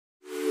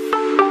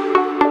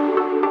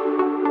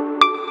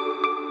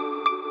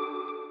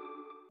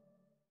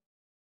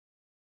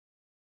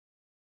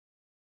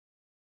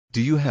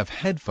Do you have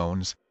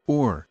headphones,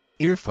 or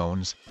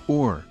earphones,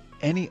 or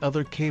any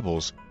other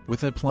cables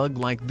with a plug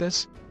like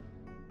this?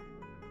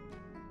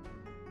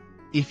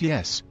 If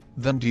yes,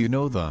 then do you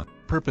know the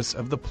purpose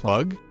of the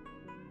plug?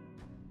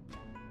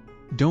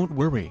 Don't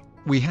worry,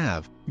 we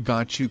have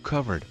got you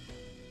covered.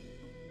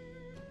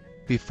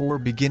 Before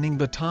beginning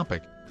the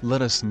topic,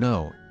 let us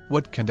know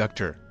what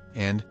conductor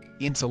and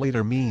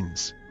insulator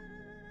means.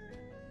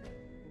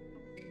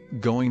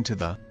 Going to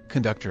the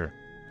conductor.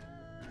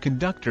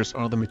 Conductors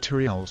are the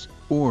materials,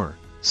 or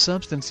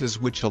substances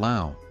which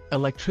allow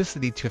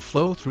electricity to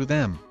flow through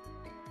them.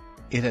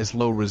 It has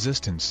low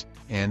resistance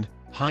and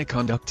high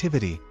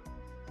conductivity.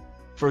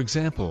 For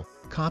example,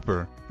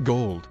 copper,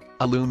 gold,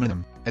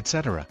 aluminum,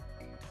 etc.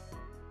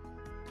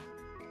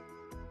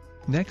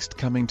 Next,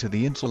 coming to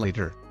the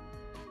insulator.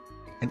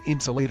 An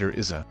insulator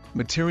is a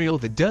material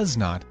that does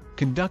not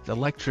conduct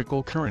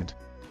electrical current.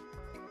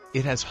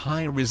 It has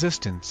high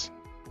resistance.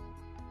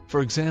 For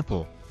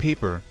example,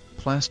 paper,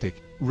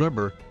 plastic,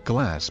 rubber,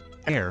 glass,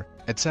 air,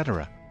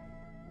 etc.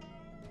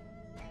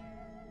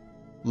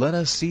 Let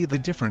us see the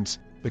difference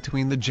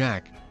between the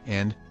jack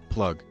and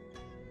plug.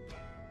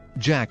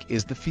 Jack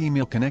is the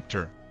female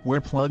connector, where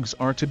plugs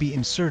are to be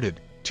inserted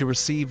to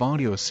receive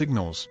audio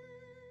signals.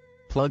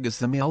 Plug is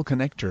the male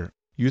connector,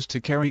 used to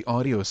carry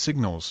audio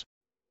signals.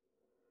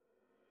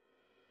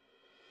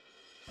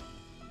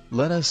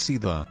 Let us see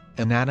the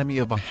anatomy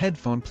of a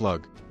headphone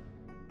plug.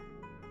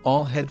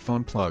 All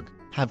headphone plug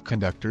have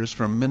conductors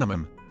from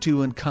minimum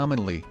 2 and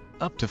commonly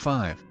up to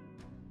 5.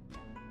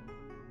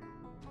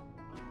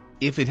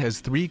 If it has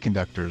 3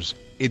 conductors,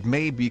 it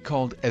may be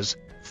called as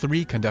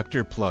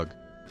 3-conductor plug.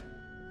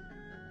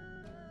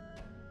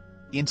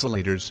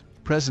 Insulators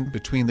present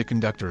between the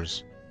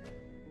conductors.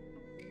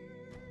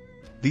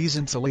 These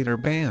insulator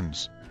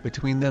bands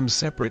between them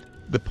separate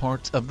the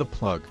parts of the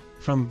plug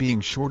from being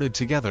shorted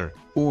together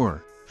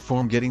or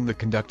from getting the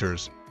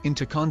conductors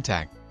into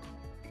contact.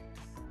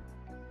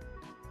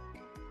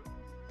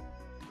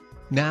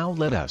 Now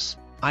let us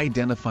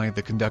identify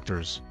the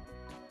conductors.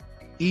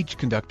 Each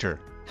conductor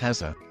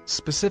has a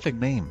specific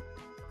name.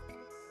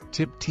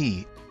 Tip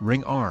T,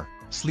 ring R,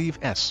 sleeve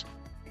S.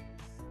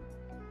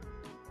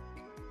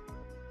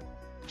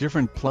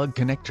 Different plug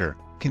connector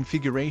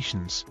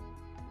configurations.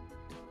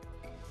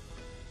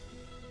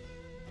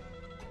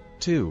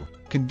 2.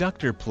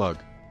 Conductor plug,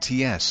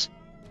 TS.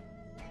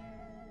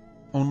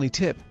 Only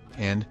tip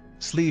and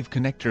sleeve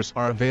connectors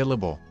are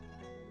available.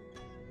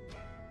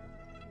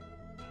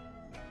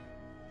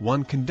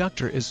 One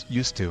conductor is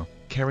used to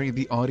carry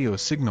the audio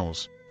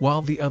signals,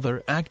 while the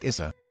other act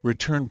as a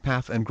return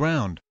path and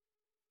ground.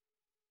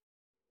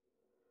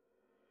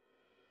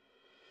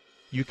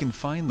 You can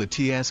find the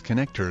TS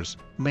connectors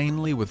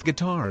mainly with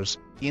guitars,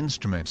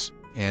 instruments,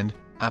 and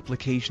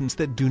applications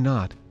that do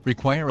not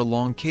require a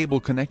long cable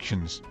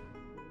connections.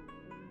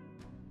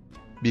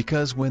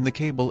 Because when the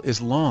cable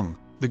is long,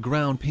 the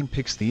ground pin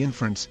picks the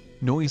inference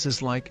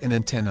noises like an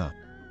antenna.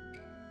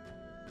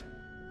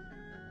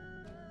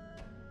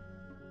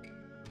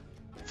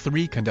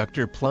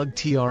 3-conductor plug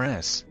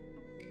TRRS.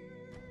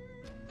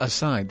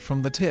 Aside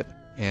from the tip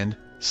and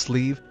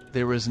sleeve,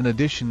 there is an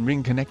addition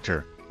ring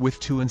connector with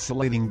 2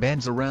 insulating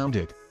bands around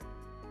it.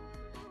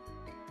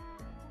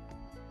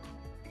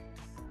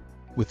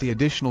 With the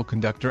additional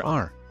conductor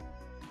R,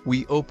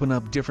 we open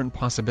up different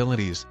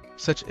possibilities,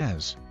 such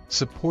as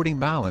supporting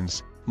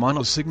balance,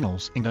 mono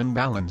signals and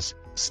unbalanced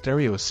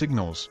stereo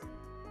signals.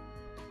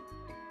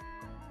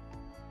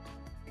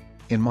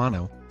 In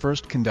mono,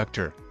 first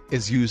conductor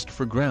is used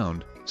for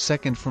ground,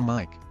 second for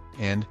mic,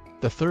 and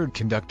the third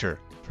conductor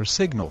for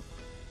signal.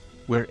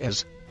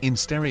 Whereas, in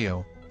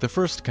stereo, the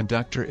first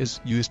conductor is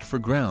used for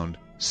ground,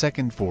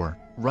 second for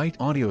right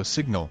audio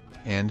signal,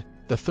 and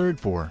the third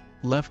for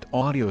left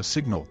audio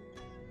signal.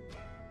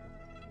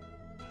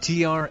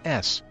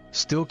 TRRS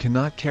still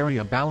cannot carry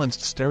a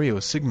balanced stereo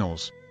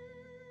signals.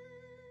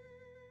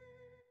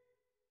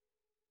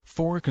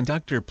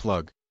 4-conductor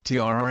plug,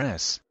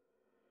 TRRS.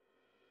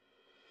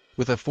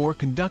 With a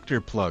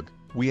 4-conductor plug,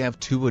 we have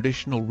 2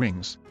 additional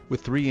rings,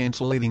 with 3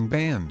 insulating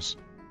bands.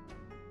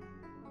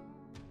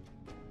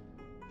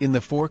 In the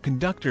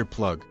 4-conductor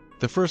plug,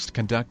 the first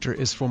conductor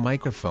is for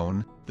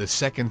microphone, the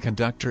second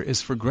conductor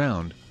is for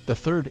ground, the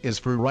third is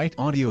for right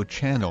audio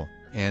channel,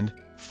 and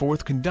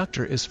fourth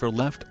conductor is for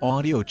left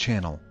audio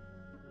channel.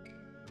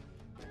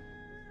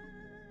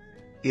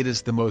 It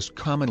is the most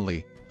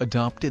commonly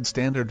adopted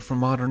standard for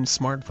modern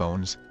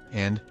smartphones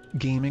and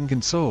gaming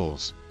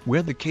consoles,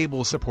 where the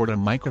cables support a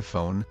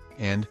microphone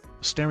and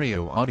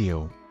stereo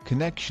audio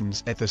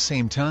connections at the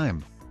same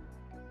time.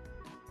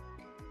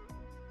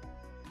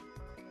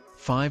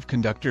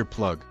 5-conductor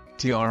plug,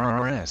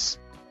 TRRS.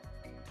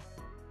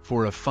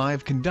 For a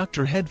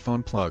 5-conductor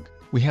headphone plug,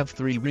 we have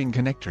 3 ring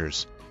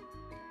connectors.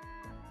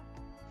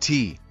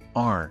 TRRRS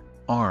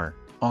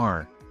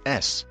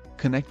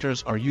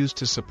connectors are used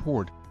to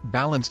support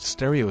balanced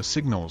stereo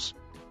signals.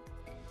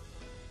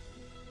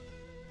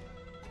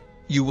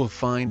 You will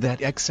find that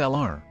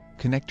XLR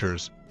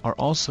connectors are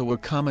also a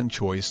common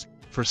choice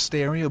for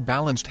stereo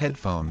balanced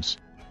headphones.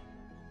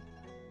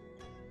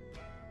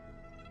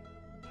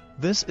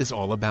 This is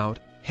all about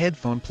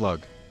Headphone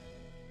Plug.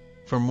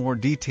 For more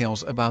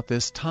details about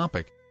this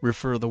topic,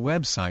 refer the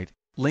website,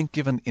 link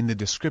given in the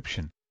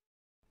description.